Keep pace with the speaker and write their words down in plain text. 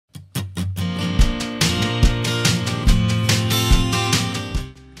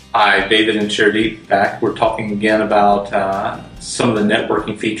Hi, David and Chiradeep back. We're talking again about some of the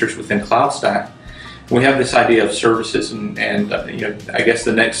networking features within CloudStack. We have this idea of services, and I guess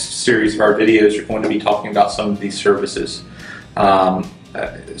the next series of our videos are going to be talking about some of these services.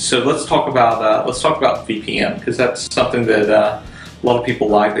 So let's talk about VPN, because that's something that a lot of people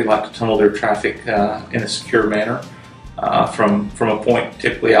like. They like to tunnel their traffic in a secure manner from a point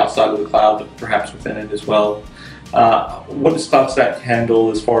typically outside of the cloud, but perhaps within it as well. What does CloudStack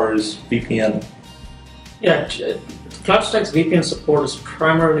handle as far as VPN? Yeah, CloudStack's VPN support is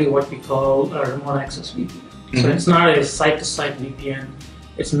primarily what we call a remote access VPN. So it's not a site-to-site VPN.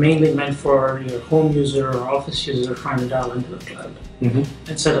 It's mainly meant for your home user or office user trying to dial into the cloud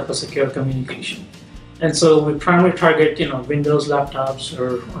and set up a secure communication. And so we primarily target Windows laptops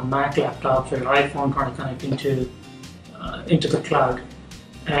or Mac laptops or iPhone trying to connect into the cloud.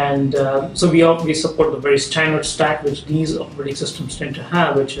 And so we support the very standard stack which these operating systems tend to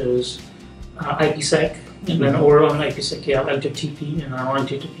have, which is IPsec, and then over on IPsec you have LTTP, and on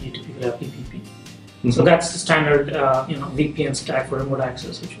LTTP you typically have PPP. So that's the standard VPN stack for remote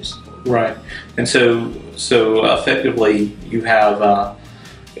access which we support. Right, and so effectively you have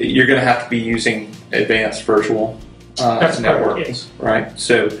you're going to have to be using advanced virtual networking, yes. Right?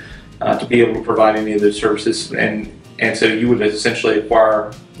 So to be able to provide any of those services, and so you would essentially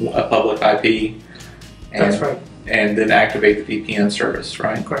acquire a public IP, that's right, and then activate the VPN service,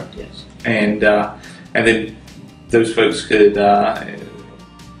 right? Correct, yes. And then those folks could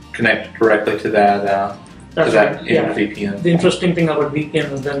connect directly to that. That's right. Yeah. VPN. The interesting thing about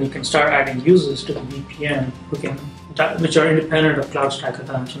VPN is then you can start adding users to the VPN which are independent of CloudStack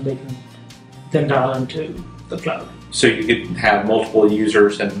accounts, and they can then dial into the cloud. So you could have multiple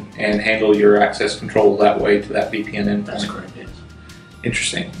users and handle your access control that way to that VPN endpoint. That's correct, yes.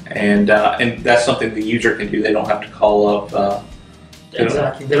 Interesting. And that's something the user can do. They don't have to call up.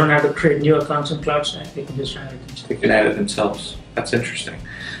 Exactly. They don't have to create new accounts in CloudStack. They can just add it themselves. They can add it themselves. That's interesting.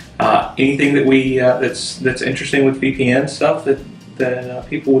 Anything that we that's interesting with VPN stuff that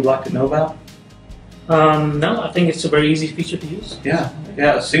people would like to know about? No, I think it's a very easy feature to use. Yeah,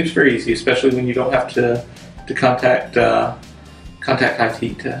 it seems very easy, especially when you don't have to contact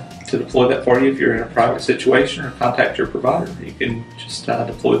IT to deploy that for you if you're in a private situation, or contact your provider. You can just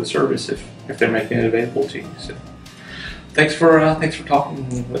deploy the service if they're making it available to you. So, thanks for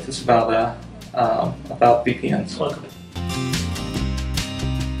talking with us about VPNs. Welcome.